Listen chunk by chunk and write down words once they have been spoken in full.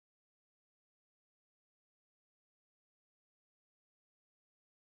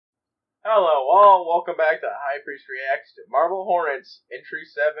Hello all, welcome back to HighPriest Reacts to Marvel Hornets, Entry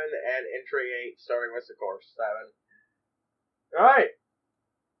 7 and Entry 8, starting with, of course, 7. Alright,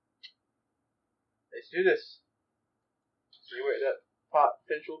 let's do this. See what the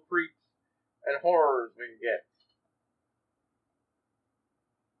potential freaks and horrors we can get.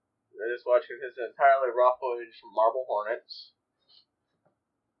 I just watched this entirely raw footage from Marvel Hornets.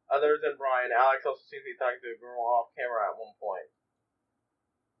 Other than Brian, Alex also seems to be talking to a girl off camera at one point.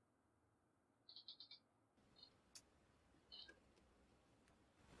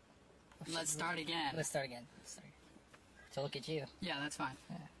 Let's start again. Let's start again. So look at you. Yeah, that's fine.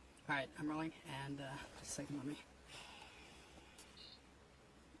 Yeah. Alright, I'm rolling, and just a second, let me.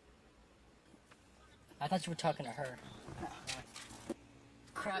 I thought you were talking to her.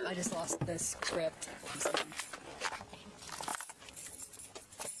 Crap, I just lost the script.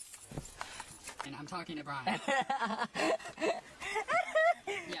 And I'm talking to Brian.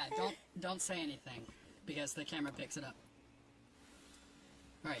 Yeah, don't say anything, because the camera picks it up.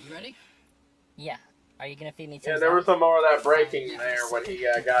 Alright, you ready? Yeah. Are you gonna feed me? Yeah, there was some more of that breaking there when he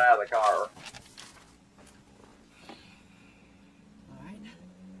got out of the car. Alright.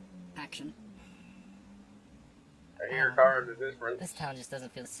 Action. I hear car in the distance. This town just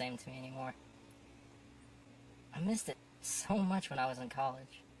doesn't feel the same to me anymore. I missed it so much when I was in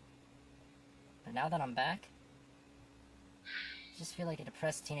college. But now that I'm back, I just feel like a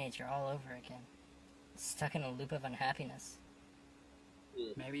depressed teenager all over again. Stuck in a loop of unhappiness.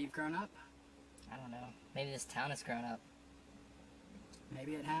 Maybe you've grown up? I don't know. Maybe this town has grown up.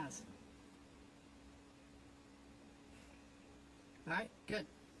 Maybe it has. Alright, good.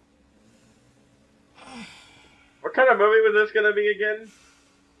 What kind of movie was this gonna be again?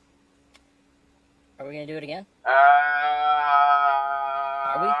 Are we gonna do it again? Are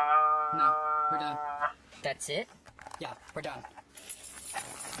we? No, we're done. That's it? Yeah, we're done.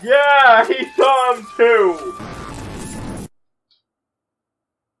 Yeah, he saw him too!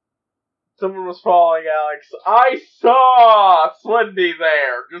 Someone was falling, Alex. I saw Slendy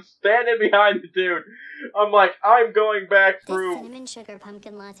there, just standing behind the dude. I'm like, I'm going back through. This cinnamon sugar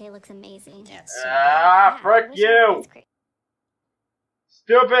pumpkin latte looks amazing. Ah, frick you!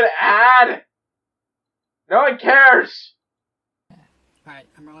 Stupid ad! No one cares! Alright,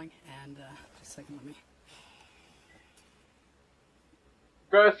 I'm rolling, and just a second, let me.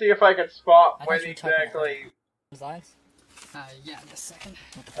 I'm gonna see if I can spot I when thought you were talking exactly. Those lines? Yeah, just a second.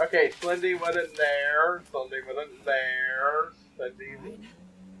 Okay, Slendy wasn't there. Slendy wasn't there. Slendy. Alright.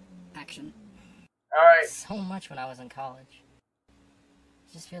 Action. Alright. So much when I was in college.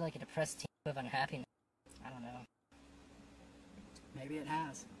 I just feel like a depressed teen of unhappiness. I don't know. Maybe it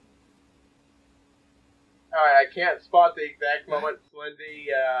has. Alright, I can't spot the exact moment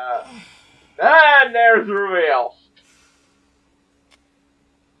Slendy, and there's the reveal.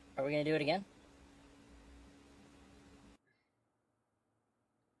 Are we gonna do it again?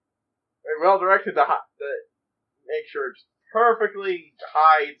 Well directed to make sure it perfectly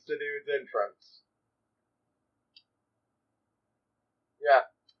hides the dude's entrance. Yeah.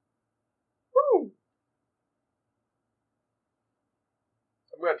 Woo!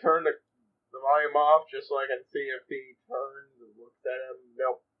 I'm gonna turn the volume off just so I can see if he turns and looks at him.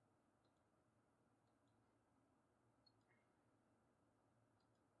 Nope.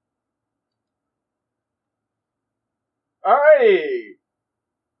 Alrighty!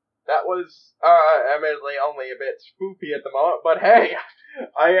 That was, admittedly only a bit spoopy at the moment, but hey,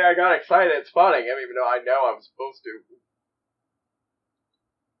 I got excited at spotting him, even though I know I'm supposed to.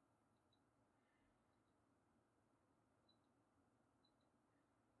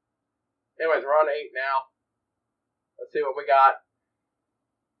 Anyways, we're on 8 now. Let's see what we got.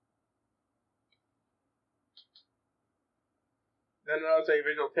 Then notice a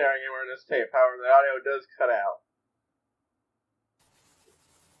visual tearing anywhere in this tape, however the audio does cut out.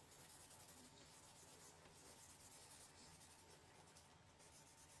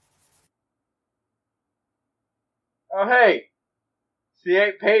 Oh hey! See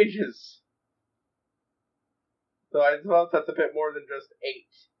 8 pages! So I suppose that's a bit more than just 8.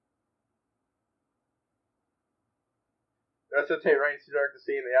 The rest of the tape remains too dark to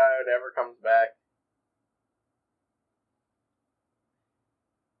see and the audio never comes back.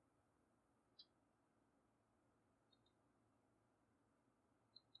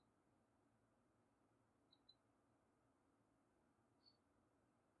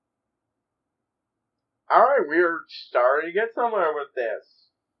 Alright, we're starting to get somewhere with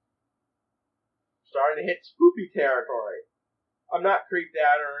this. Starting to hit spoopy territory. I'm not creeped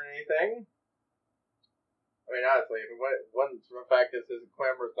out or anything. I mean, honestly, if it wasn't for the fact that this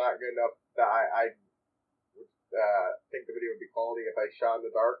camera's not good enough, that I would think the video would be quality if I shot in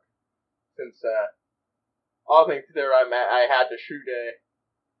the dark. since all things considered, I had to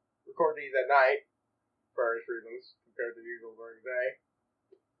record these at night for various reasons compared to usual during the day.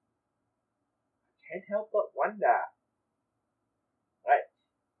 I can't help but wonder. Right.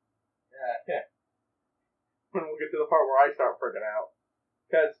 Yeah. When we'll get to the part where I start freaking out.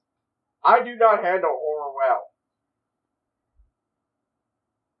 Because I do not handle horror well.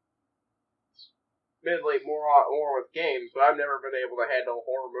 Admittedly, more with games, but I've never been able to handle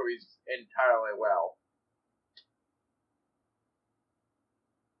horror movies entirely well.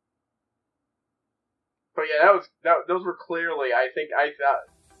 But yeah, those were clearly, I thought,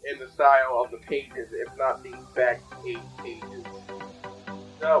 in the style of the pages, if not the exact 8 pages.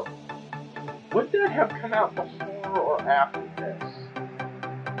 So, would that have come out before or after this?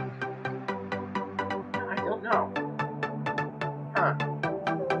 I don't know. Huh.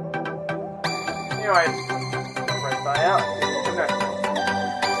 Anyways, right by out.